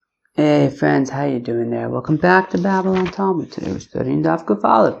Hey friends, how you doing there? Welcome back to Babylon Talmud. Today we're studying Daf Kuf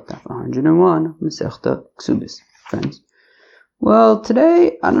Aleph, Daf 101, Masechta Ksubis. Friends, well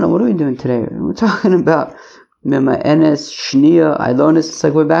today, I don't know, what are we doing today? We're talking about Mima Enes, Shnia, Ilonis. It's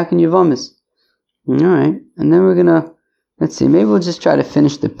like we're back in Yevomis. Alright, and then we're gonna, let's see, maybe we'll just try to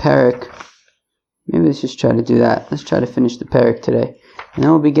finish the parak. Maybe let's just try to do that. Let's try to finish the parak today. And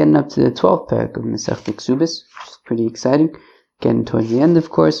then we'll be getting up to the 12th parak of Masechta Ksubis, which is pretty exciting. Getting towards the end, of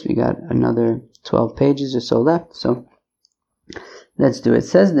course, we got another 12 pages or so left. So let's do it. It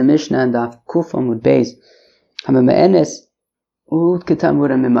says the Mishnah and Daf Kuf Amud Beis. Hamima Enes. What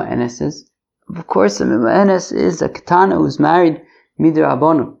Hamima Enes is? Of course, Hamima Enes is a Ketana who's married Midr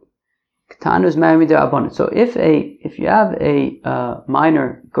Abonu. Ketana who's married Midr Abonu. So if you have a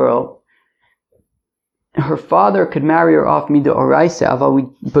minor girl, her father could marry her off Midr Oraisa.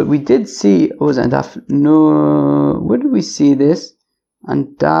 But we did see, what was that? Daf? No, where did we see this?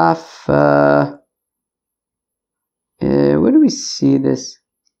 On Daf, where did we see this?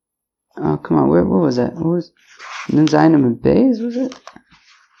 Oh, come on, where was that? What was Nun Zayin and Beis, was it?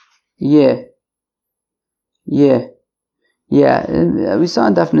 Yeah. We saw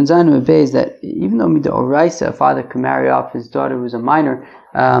in Daf Nun Zayin and Beis that even though Midr Oraisa, a father could marry off his daughter who was a minor,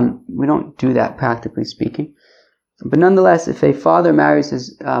 we don't do that practically speaking. But nonetheless, if a father marries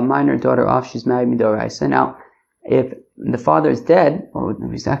his minor daughter off, she's married Midr Oraisa. Now, if the father is dead, or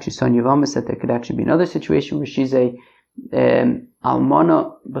he's actually son Yevomis, that there could actually be another situation where she's a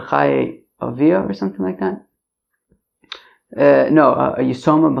Almana B'chaye Avia or something like that. A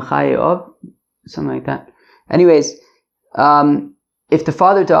Yisoma B'chaye Av, something like that. Anyways, if the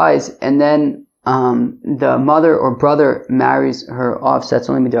father dies and then the mother or brother marries her off, so that's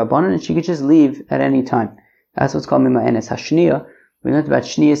only midrabanan, and she could just leave at any time. That's what's called Mima Enes Hashniya. We learned about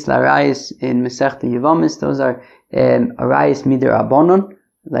Shniyas Larayis in Masechta Yevomis. Those are Arayis midrabanan,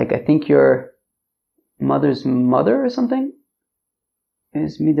 like I think your mother's mother or something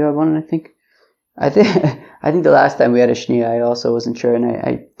is midrabanan. I think the last time we had a Shniya, I also wasn't sure, and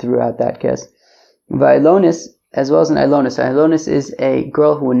I threw out that guess. Vailonis, as well as an Ilonis. So Ilonis is a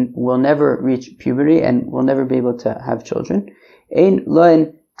girl who will never reach puberty and will never be able to have children. Ein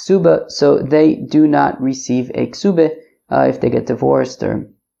loen ksuba, so they do not receive a ksube if they get divorced or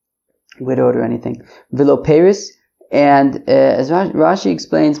widowed or anything. Vilo Paris, and as Rashi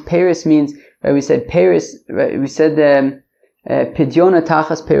explains, Paris means, right, we said Paris, right, we said Pidyona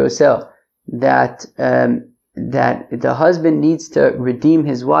Tachas Perosel, that the husband needs to redeem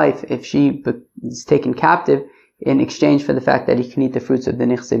his wife if she is taken captive, in exchange for the fact that he can eat the fruits of the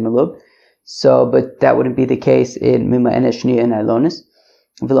Nichse Melub. So, but that wouldn't be the case in Mima Enes, Shniya, and Ilonis.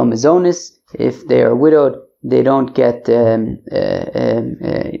 Velo Mezonis, if they are widowed, they don't get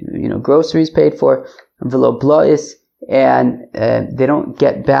groceries paid for. Velo Blois, and they don't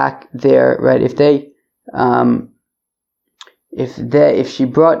get back their, right, if she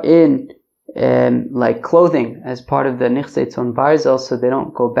brought in like clothing as part of the Nichse Tzon Barzel, so they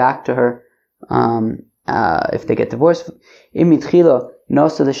don't go back to her if they get divorced. Now,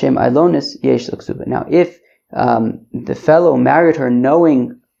 if the fellow married her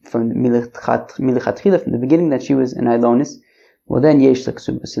knowing from the beginning that she was an Ilonis, well then yesh la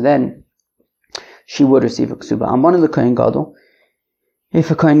ksuba. So then she would receive a ksuba. Amon l'kohen gadol.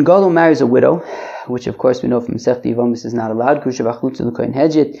 If a kohen gadol marries a widow, which of course we know from Masechta Yevomis is not allowed,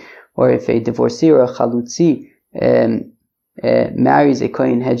 or if a divorcee or a chalutzi marries a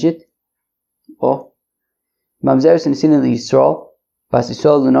kohen hedjit, or Mamzer Nesina Yisrael, Bas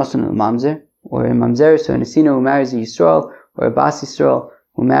Yisrael Lunosun Mamzer, or a Mamzer, so a Nesina who marries a Yisrael, or a Bas Yisrael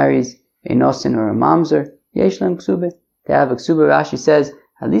who marries a Nosin or a Mamzer, Yeshlem Ksube. They have a Ksube. Rashi says,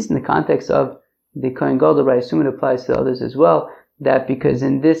 at least in the context of the Kohen Gadol, but I assume it applies to others as well, that because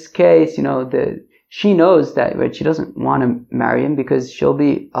in this case, she knows that, right, she doesn't want to marry him because she'll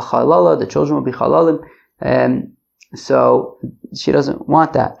be a Chalala, the children will be Chalalim, so she doesn't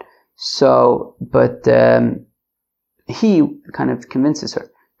want that. So, but he kind of convinces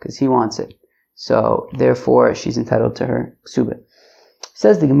her because he wants it. So, therefore, she's entitled to her ksube.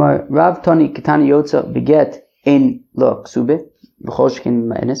 Says the Gemara, Rav Tani Ketani Yotza beget in lo ksube b'choshkin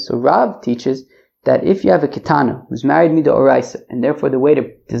ma'enes. So, Rav teaches that if you have a ketana who's married Midr Oraisa, and therefore the way to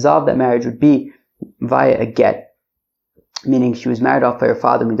dissolve that marriage would be via a get, meaning she was married off by her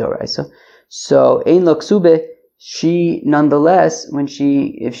father Midr Oraisa. So, ein lo ksube, she nonetheless,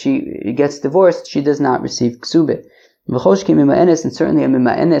 if she gets divorced, she does not receive ksube. And certainly a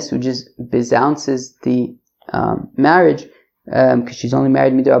Mima Enes who just bezounces the marriage, because she's only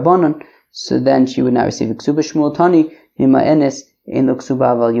married Midr Abanon, so then she would not receive a ksuba. Shmuel Tani Mima Enes in lo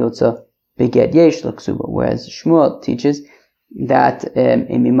ksuba aval yotza beget yesh lo ksuba. Whereas Shmuel teaches that a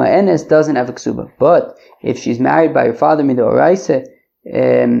mima'enes doesn't have a ksuba. But if she's married by her father midoraisa,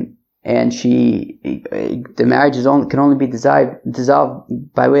 and the marriage can only be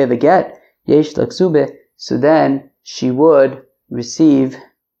dissolved by way of a get, yesh la ksube, so then she would receive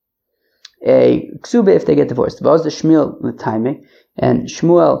a ksube if they get divorced. Vaz the Shmuel with timing, and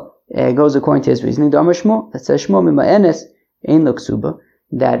Shmuel goes according to his reasoning. Damar Shmuel, that says Shmuel mima'enes ein lo ksuba,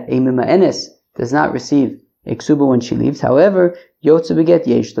 that a mima'enes does not receive a ksuba when she leaves. However, yotze beget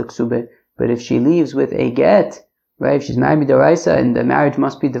yesh la ksube, but if she leaves with a get, right? If she's married midoraisa and the marriage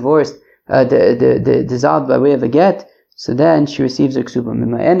must be divorced, dissolved by way of a get, so then she receives a ksuba.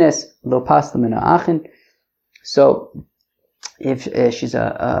 Mima'enes lo pasla min ha'achin. So if she's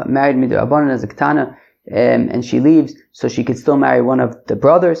married midorabanan as a ketana, and she leaves, so she could still marry one of the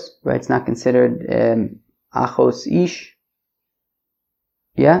brothers, right? It's not considered achos ish.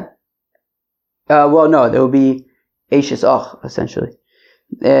 Yeah. Well, no, there will be eishes och essentially.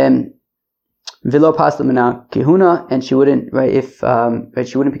 Vilo pasla mina kehuna, and she wouldn't, right? If right,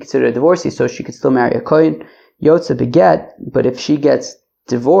 she wouldn't be considered a divorcee, so she could still marry a kohen. Yotze beget, but if she gets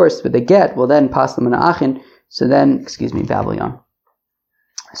divorced with a get, well then pasla mina achin. So then, Babylon.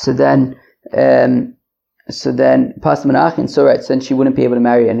 So then pasla mina achin. So right, so then she wouldn't be able to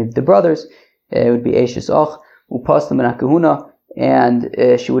marry any of the brothers. It would be eishes och upasla mina kehuna, and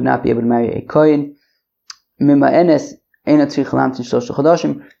she would not be able to marry a kohen. Mima'enes eina tzricha lamtin shlosha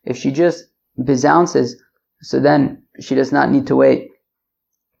chodashim. If she just bezounces, so then she does not need to wait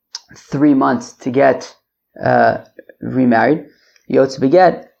 3 months to get remarried. Yotze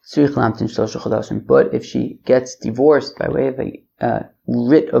beget tzricha lamtin shlosha chodashim. But if she gets divorced by way of a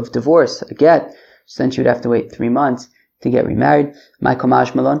writ of divorce, a get, so then she would have to wait 3 months to get remarried. Michael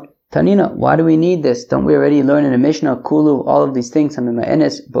Mashmalon. Tanina, why do we need this? Don't we already learn in a Mishnah, Kulu, all of these things,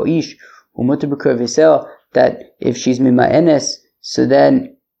 Mima'enes, Bo'ish, Umutu B'kur V'Sel, that if she's Mima'enes, so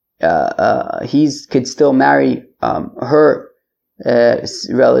then he could still marry her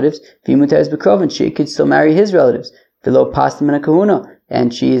relatives. V'Imutez B'Krovin, she could still marry his relatives. V'lo Pastam and a Kahuna,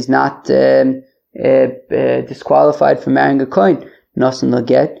 and she is not disqualified from marrying a kohen. Nosan lo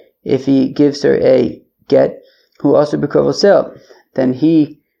get, if he gives her a get, who also B'Krov V'Sel, then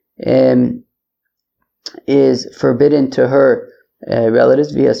he is forbidden to her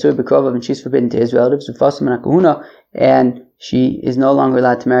relatives, and she's forbidden to his relatives, and she is no longer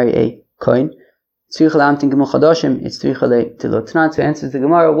allowed to marry a kohen. It's tzricha. So answers the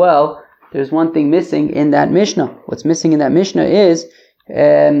Gemara, well, there's one thing missing in that Mishnah. What's missing in that Mishnah is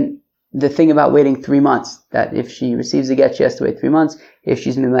the thing about waiting 3 months. That if she receives a get, she has to wait 3 months. If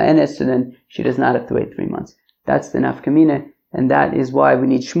she's mima'enes, so then she does not have to wait 3 months. That's the nafkamina. And that is why we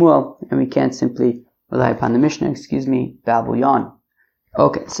need Shmuel, and we can't simply rely upon the Mishnah, Babel Yon.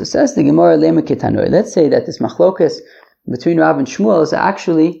 Okay, so says the Gemara, Lema Ketanoi. Let's say that this machlokas between Rav and Shmuel is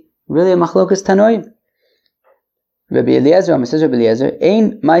actually really a machlokas Tanoi. Rabbi Eliezer, says Rabbi Eliezer,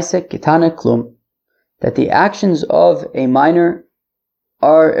 Ein Maisek Ketana Klum, that the actions of a minor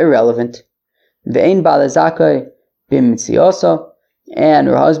are irrelevant. Ve'ein Balazakai Bim Mitzioso, and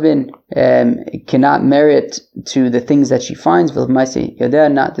her husband cannot merit to the things that she finds, not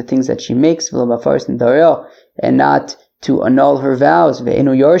the things that she makes, and not to annul her vows.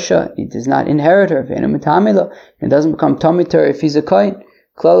 He does not inherit her. It doesn't become tomiter if he's a kohen.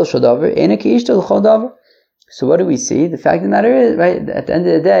 So what do we see? The fact of the matter is, right, at the end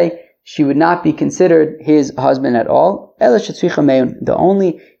of the day, she would not be considered his husband at all. The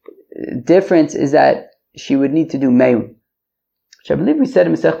only difference is that she would need to do meun, which I believe we said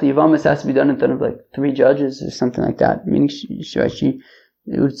in Masechta Yevamos has to be done in front of like 3 judges or something like that. Meaning it's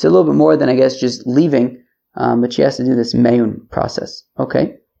a little bit more than, I guess, just leaving, but she has to do this meun process.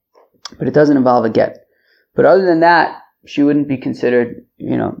 Okay, but it doesn't involve a get. But other than that, she wouldn't be considered,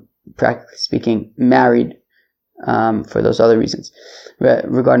 practically speaking, married for those other reasons.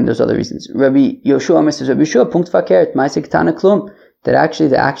 Regarding those other reasons, Rabbi Yoshua says, Rabbi Yoshua punkt fakert ma'aseh ketana klum, that actually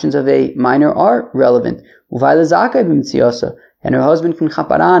the actions of a minor are relevant. Uvayla zakai b'mitziyosa, and her husband can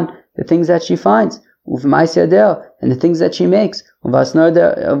chaparan the things that she finds, and the things that she makes, and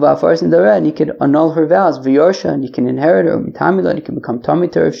he can annul her vows, and he can inherit her, and he can become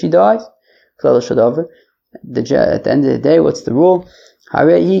tomiter if she dies. At the end of the day, what's the rule?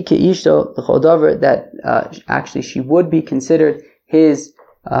 That actually she would be considered his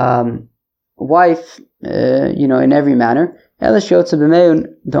wife, in every manner.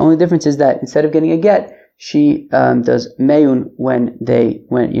 The only difference is that instead of getting a get, she does meun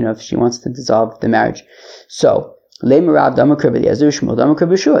if she wants to dissolve the marriage. So,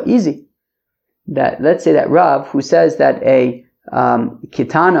 easy. That let's say that Rav, who says that a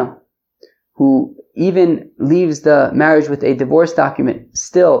kitana who even leaves the marriage with a divorce document,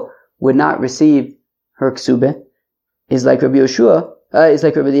 still would not receive her ksubah, is like Rabbi Yoshua, is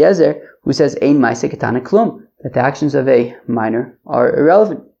like Rabbi Eliezer, who says, Ein ma'aseh ketana klum, that the actions of a minor are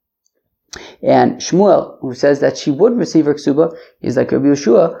irrelevant. And Shmuel, who says that she would receive her ksubah, is like Rabbi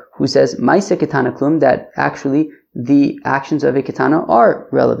Yoshua, who says, ma'aseh ketana klum, that actually the actions of a ketana are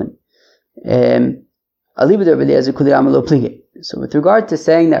relevant. So with regard to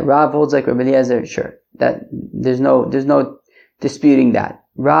saying that Rav holds like Rabbi Eliezer, sure, that there's no disputing that.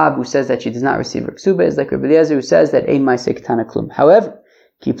 Rav, who says that she does not receive her ksubah, is like Rabbi Eliezer, who says that ein ma'aseh ketana klum. However,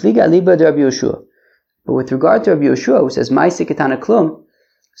 kipliga liba de Rabbi Yoshua. But with regard to Rabbi Yoshua, who says ma'aseh ketana klum,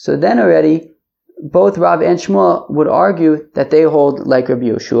 so then already both Rav and Shmuel would argue that they hold like Rabbi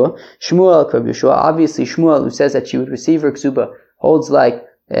Yoshua. Shmuel like Rabbi Yoshua. Obviously, Shmuel, who says that she would receive her ksubah, holds like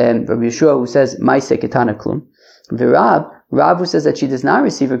Rabbi Yoshua, who says ma'aseh ketana klum. Rav, who says that she does not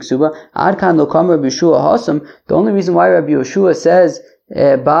receive her ksubah, ad kan lo kam Rabbi Yoshua hasam. The only reason why Rabbi Yoshua says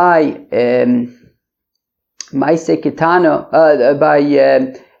by ma'aseh ketana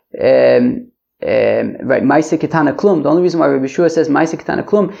right, ma'aseh ketana klum. The only reason why Rabbi Yoshua says ma'aseh ketana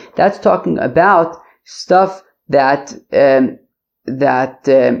klum, that's talking about stuff that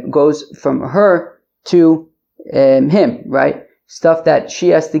goes from her to him, right? Stuff that she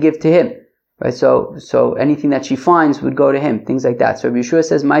has to give to him, right? So anything that she finds would go to him, things like that. So Rabbi Yoshua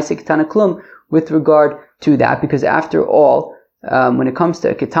says ma'aseh ketana klum with regard to that, because after all, when it comes to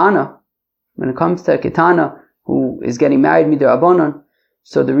a ketana who is getting married midrabanan,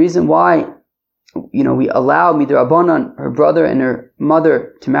 so the reason why we allow midrabanan, her brother and her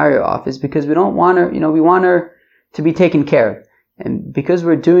mother, to marry her off is because we don't want her, we want her to be taken care of. And because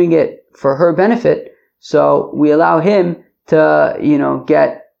we're doing it for her benefit, so we allow him to,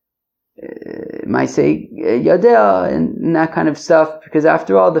 get, might say, yadea and that kind of stuff, because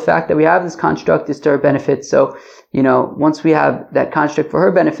after all, the fact that we have this construct is to her benefit. So, once we have that construct for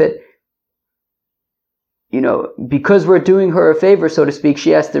her benefit, because we're doing her a favor, so to speak,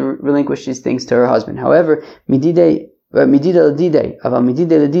 she has to relinquish these things to her husband. However, midide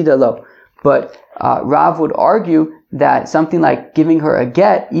lo. But Rav would argue that something like giving her a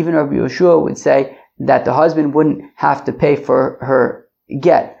get, even Rabbi Yoshua would say that the husband wouldn't have to pay for her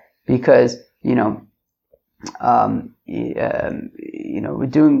get, because we're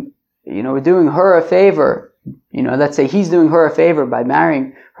doing her a favor. Let's say he's doing her a favor by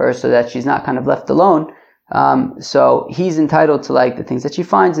marrying her so that she's not kind of left alone. So he's entitled to like the things that she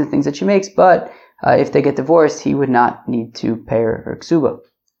finds and things that she makes, but if they get divorced, he would not need to pay her ksubah.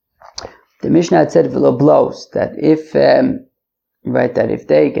 The Mishnah had said v'lo blows, that if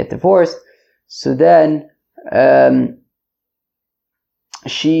they get divorced, so then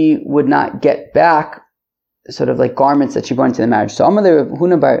she would not get back sort of like garments that she brought into the marriage. So Amar Rav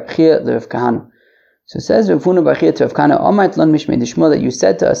Huna bar Chia Rav Kahana. So it says Rav Huna bar Chia to Rav Kahana, Amart lon mishmei de Shmuel, that you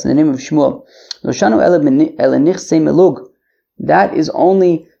said to us in the name of Shmuel, Lo shanu ela nichsei melug. That is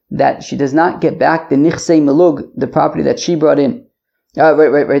only that she does not get back the nichsei melug, the property that she brought in.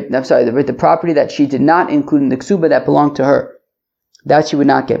 Right. I'm sorry. The property that she did not include in the ksubah that belonged to her, that she would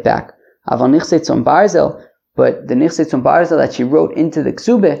not get back. Aval nichsei tzon barzel, but the nichsei tzon barzel that she wrote into the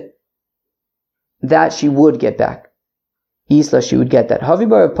ksubah, that she would get back. Isla, she would get that. Havi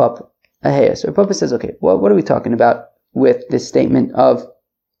bar Papa. So Papa says, okay, what are we talking about with this statement of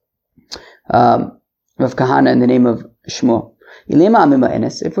Kahana in the name of Shmuel?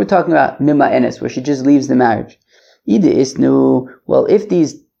 If we're talking about mima enes, where she just leaves the marriage, well, if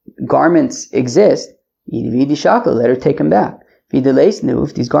these garments exist, let her take them back.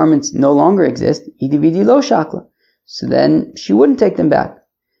 If these garments no longer exist, so then she wouldn't take them back.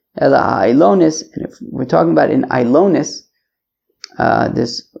 And if we're talking about an ailonis,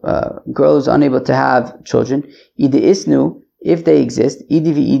 this girl is unable to have children, if they exist,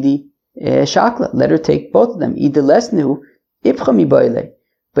 shakla, let her take both of them.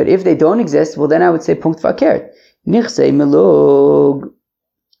 But if they don't exist, well then I would say punkt fakert. Nichsei melug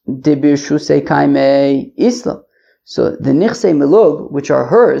debirshusei kaimei isla. So the nichsei melug, which are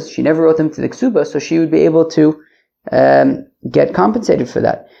hers, she never wrote them to the ksubah, so she would be able to get compensated for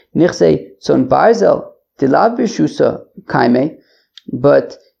that. Nichsei tzon barzel dilav birshusa kaimei,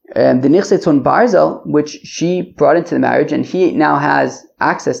 but the nichsei tzon barzel, which she brought into the marriage, and he now has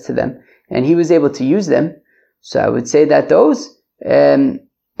access to them, and he was able to use them, so I would say that those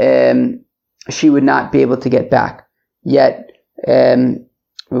she would not be able to get back. Yet, Rav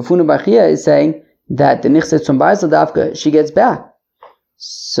Huna bar Chia is saying that the nichsei tzon barzel dafka, she gets back.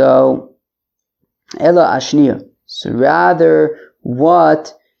 So, ela ashniya. So rather,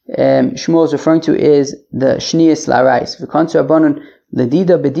 what Shmuel is referring to is the shniyas larais. V'kansu abanon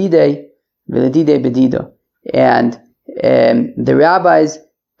ledida bedide v'ledide bedido. And the rabbis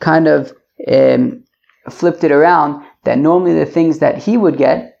kind of flipped it around, that normally the things that he would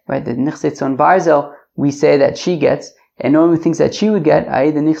get, right, the nichse tzon barzel, we say that she gets, and normally things that she would get,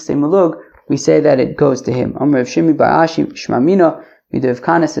 i.e. the nichse mulug, we say that it goes to him. Amr Rav Shimi bar Ashi shmamino, Rav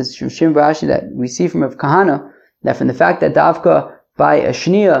Kahana says, Rav Shimi bar Ashi, that we see from Rav Kahana, that from the fact that davka by a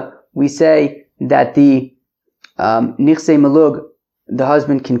shniya, we say that the nichse mulug, the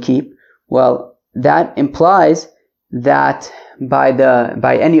husband can keep. Well, that implies that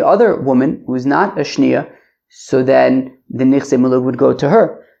by any other woman who's not a shniya, so then the nichse mulug would go to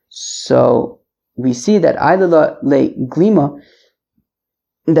her. So we see that Ailala le glima,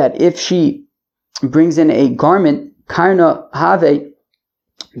 that if she brings in a garment, karna have, the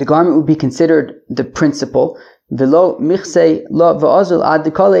garment would be considered the principal. Velo michse lo va'azul ad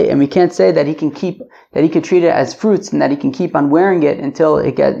dekale, and we can't say that he can treat it as fruits and that he can keep on wearing it until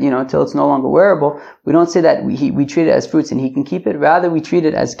until it's no longer wearable. We don't say that we treat it as fruits and he can keep it. Rather, we treat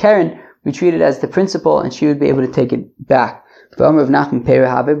it as keren. We treat it as the principal, and she would be able to take it back. But doesn't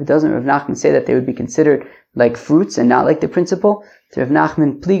Rav Nachman say that they would be considered like fruits and not like the principal? So Rav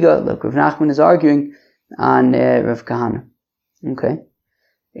Nachman pliga, look, Rav Nachman is arguing on Rav Kahana. Okay,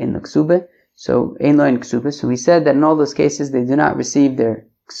 in the ksube. So ein lo in ksube. So we said that in all those cases they do not receive their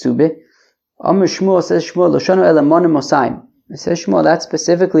ksube. Amr Shmuel says Shmuel loshanu ela monim osayim. It says Shmuel, that's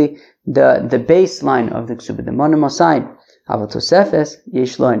specifically the baseline of the ksube, the monim osayim. Aval tosefes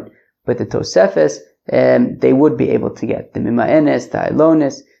yesh loin, but the tosefes they would be able to get the mima'enes, the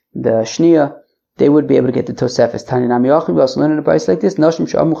ailonis, the shniya. They would be able to get the tosefes. Tani nami yachim. We also learn in a price like this. Nashim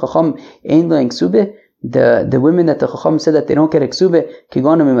she'amu chacham ein lo in ksube. The women that the Chacham said that they don't get a ksube,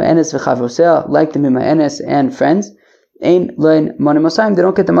 kigonu mima'enes v'chavosea, like the mima'enes and friends, ein loin monim osayim, they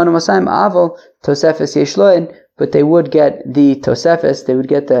don't get the monim osayim, aval tosefes yesh loin, but they would get the tosefes, they would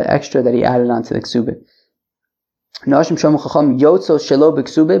get the extra that he added onto the ksube. Nashim shomu chacham yotzo shelo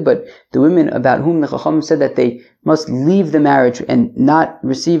b'ksube, but the women about whom the Chacham said that they must leave the marriage and not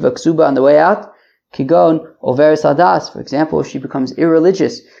receive a ksube on the way out, kigon overes hadas, for example, if she becomes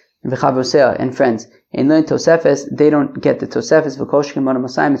irreligious, v'chavosea and friends, in learn tosefes, they don't get the tosefes. V'koshkim monim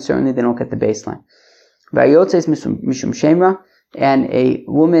osayim, certainly they don't get the baseline. V'ayotzeis mishum shemra, and a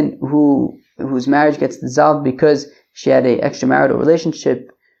woman whose marriage gets dissolved because she had an extramarital relationship,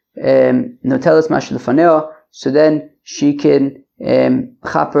 notelis mashal lefaneo, so then she can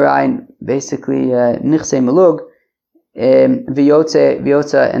chaperain, basically nichse melug,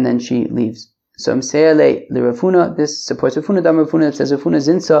 v'yotze, and then she leaves. So Mseele le Rav Huna, this supports Rav Huna, Dam Rav Huna, it says Rav Huna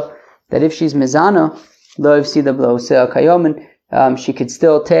zinsa, that if she's mezana, lo yifsida b'lo se'al kayomin, she could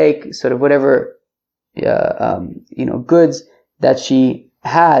still take sort of whatever, goods that she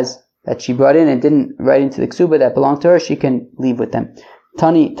has, that she brought in and didn't write into the ksuba that belonged to her, she can leave with them.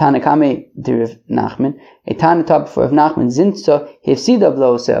 Tani Tanakame de Rav Nachman, a Tana taught before Rav Nachman, zinsa yifsida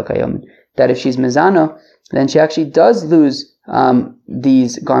b'lo se'al kayomin, that if she's mezana, then she actually does lose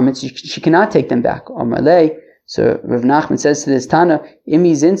these garments. She cannot take them back. Omarle, so Rav Nachman says to this Tana,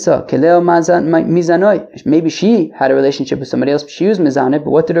 Imi zinsa keleo mizanoi. Maybe she had a relationship with somebody else, she was mizanoi,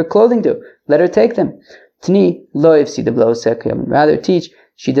 but what did her clothing do? Let her take them. Tni lo yifsida b'lo sekayom. Rather teach,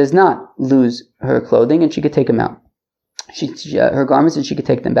 she does not lose her clothing and she could take them out. Her garments, and she could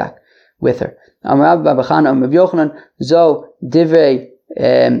take them back with her. Amrav Babachana Amrav Yochanan Zo Divrei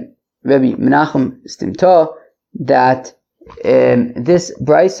Rabbi Menachem Stimta, that this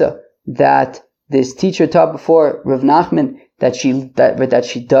brisa that this teacher taught before Rav Nachman, that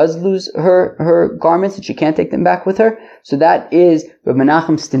she does lose her garments and she can't take them back with her. So that is Rav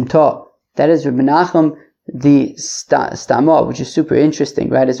Menachem Stimta. That is Rav Menachem the Stama, which is super interesting,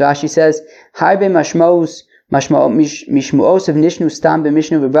 right? As Rashi says, Harbe mishmuos of Nishnu Stam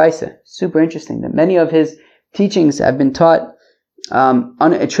b'Mishnu v'Brisa. Super interesting that many of his teachings have been taught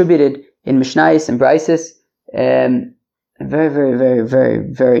unattributed in Mishnayos and Brises. Very, very, very, very,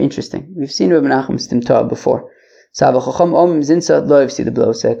 very interesting. We've seen Rabbi Nachum Stimta before. But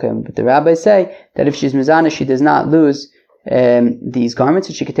the rabbis say that if she's mizana, she does not lose these garments,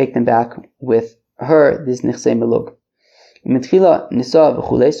 and she could take them back with her, this nichse melug.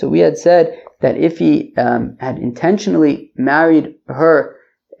 So we had said that if he had intentionally married her,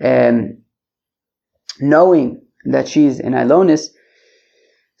 knowing that she's an Ailonis,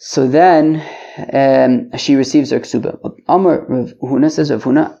 so then she receives her ksuba. Amar Rav Huna says, Rav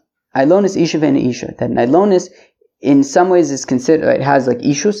Huna, Ailonis isha ve'ena isha. That an Ailonis in some ways is considered, it has like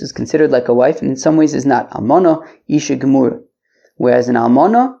ishus, is considered like a wife, and in some ways is not. Almana isha gemura. Whereas an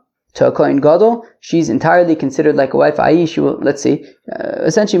almana, to a kohen gadol, she's entirely considered like a wife. I.e., she will, let's see,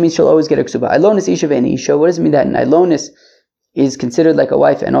 essentially means she'll always get her ksuba. Ailonis isha ve'ena isha. What does it mean that an Ailonis is considered like a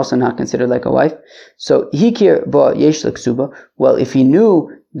wife and also not considered like a wife. So hikir ba yesh la ksuba. Well, if he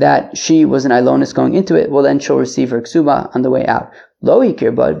knew that she was an Ilonis going into it, well then she'll receive her ksuba on the way out. Lo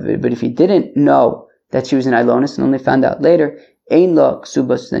hikir ba, but if he didn't know that she was an Ilonis and only found out later, ein la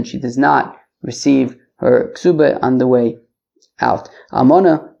ksuba, so then she does not receive her ksuba on the way out.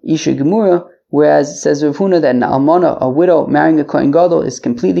 Almana isha gemura, whereas says Rav Huna that an almana, a widow marrying a kohen gadol, is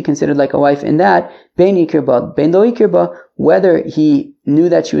completely considered like a wife in that bein yikir ba, bein lo yikir ba, whether he knew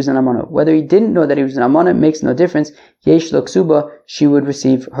that she was an almana, whether he didn't know that he was an almana, makes no difference. Yesh lo ksuba, she would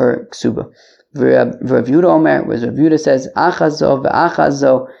receive her ksuba. Rav Yehuda Omer, whereas Rav Yehuda says achazo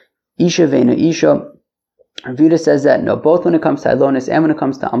ve'achazo isha ve'ena isha. Rav Yehuda says that no, both when it comes to Ilonis and when it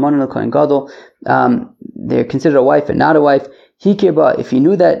comes to almana and kohen gadol, they're considered a wife and not a wife. Hikirba, if he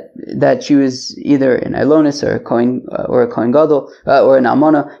knew that she was either an Ilonis or a kohen gadol or an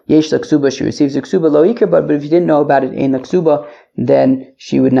almana, yesh la ksuba, she receives a ksuba. Lo hikirba, but if you didn't know about it, ein la ksuba, then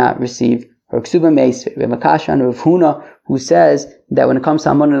she would not receive her ksuba. Meis Rav Rav Huna, who says that when it comes to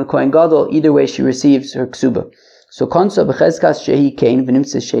almana and kohen gadol, either way she receives her ksuba. So konsa b'chezkas shehi kain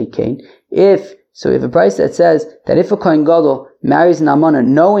v'nimtza shehi kain. If a price that says that if a kohen gadol marries an almana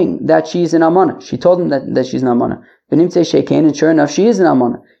knowing that she's an almana, she told him that she's an almana, and sure enough she is an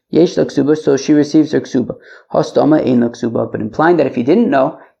almana, yesh la ksuba, so she receives her ksuba. Hostama ein la ksuba, but implying that if he didn't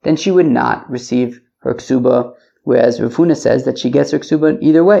know, then she would not receive her ksuba, whereas Rav Huna says that she gets her ksuba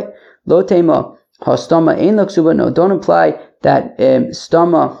either way. Lo tema hostama ein la ksuba, no, don't imply that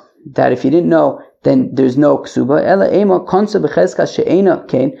stama, that if you didn't know, then there's no ksuba. Ela ema konsa b'chezka she'ena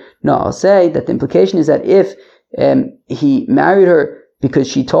kain. No, I'll say that the implication is that if he married her because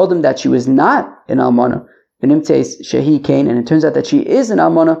she told him that she was not an almana, and it turns out that she is an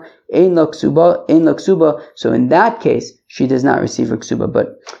almana, ein la ksuba, so in that case she does not receive her ksuba.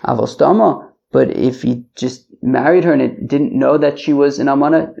 But avostama, but if he just married her and it didn't know that she was an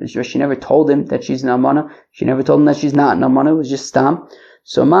almana, or she never told him that she's an almana, she never told him that she's not an almana, it was just stam,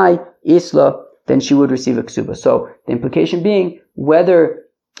 so my isla, then she would receive a ksuba. So the implication being whether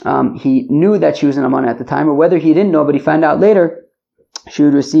he knew that she was an almana at the time or whether he didn't know but he found out later, she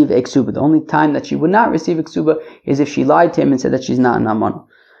would receive a ksuba. The only time that she would not receive a ksuba is if she lied to him and said that she's not an almana.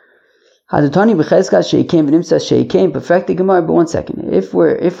 Perfect the Gemara, but 1 second. If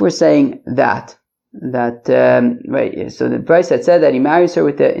we're saying that right, so the price that said that he marries her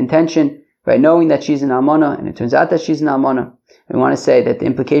with the intention, right, knowing that she's an almana, and it turns out that she's an almana, we want to say that the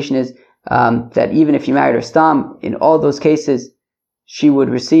implication is that even if he married her stam, in all those cases she would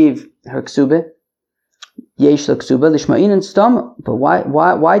receive her ksuba. Yesh la ksuba lishma'in and stam. But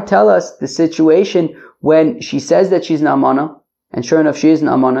why tell us the situation when she says that she's an almana, and sure enough she is an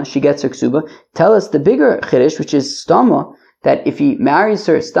almana, she gets her ksuba? Tell us the bigger chiddush, which is stama, that if he marries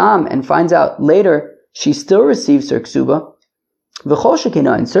her stam and finds out later she still receives her ksuba. V'chol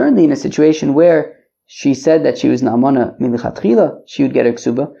shekina, and certainly in a situation where she said that she was an almana milichatchila, she would get her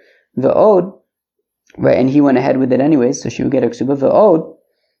ksuba. V'od, right, and he went ahead with it anyways, so she would get her ksuba. V'od,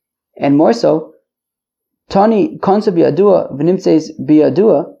 and more so, Tani konsa biyadua v'nimtzeis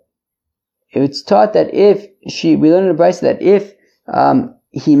biyadua. It's taught that if we learn in the Brisa that if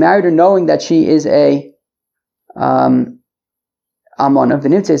he married her knowing that she is a almana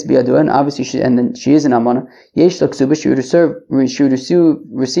v'nimtzeis biyadua, and obviously then she is an almana, yesh la ksuba, she would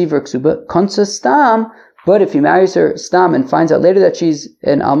receive her ksuba. Konsa stam, but if he marries her stam and finds out later that she's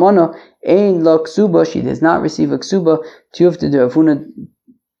an almana, ein la ksuba, she does not receive a ksuba. Tiyuv to Rav Huna.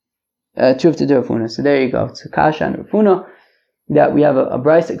 So there you go. It's a kasha and Rav Huna that we have a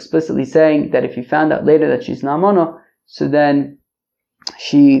Brisa explicitly saying that if he found out later that she's an almana, so then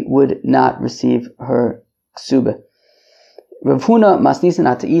she would not receive her ksuba. Rav Huna masnisin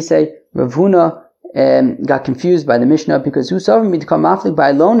ata'isei. Rav Huna got confused by the Mishnah because who saw me to come maflik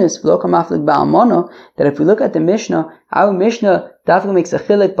by Ilonis, v'lo come maflik by almana. That if we look at the Mishnah, our Mishnah definitely makes a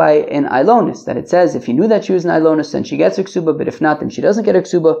chilek by an Ilonis, that it says if he knew that she was an Ilonis, then she gets her ksuba, but if not, then she doesn't get her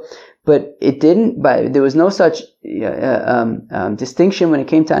ksuba. But it didn't. There was no such distinction when it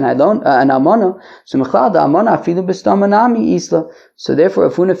came to an almana. So mechlal da almana afilu b'stama nami isla. So therefore,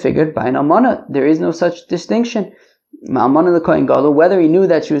 Rav Huna figured by an almana there is no such distinction. Almana the kohen gadol, whether he knew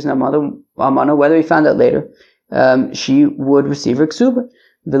that she was an almana, whether he found out later, she would receive her ksuba.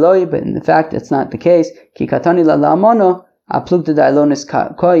 V'loi, but in fact that's not the case. Ki katani la almana aplug to the Ilonis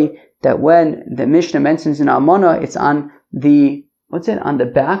koi, that when the Mishnah mentions an almana, it's on the on the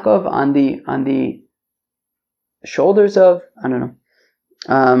back of, on the shoulders of, I don't know,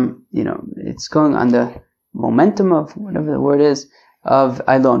 it's going on the momentum of, whatever the word is, of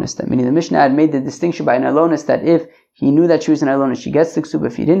Ilonis. That meaning the Mishnah had made the distinction by an Ilonis that if he knew that she was an Eilonis, she gets the ksuba.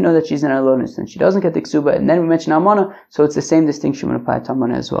 If he didn't know that she's an Eilonis, then she doesn't get the ksuba. And then we mention Amona, so it's the same distinction when applied to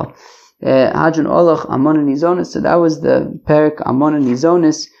Amona as well. Hadron Olach, Amona Nizonis, so that was the Perik Amona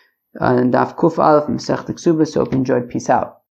Nizonis, and Daf Kuf Aleph, Masech Ksuba. So hope you enjoyed. Peace out.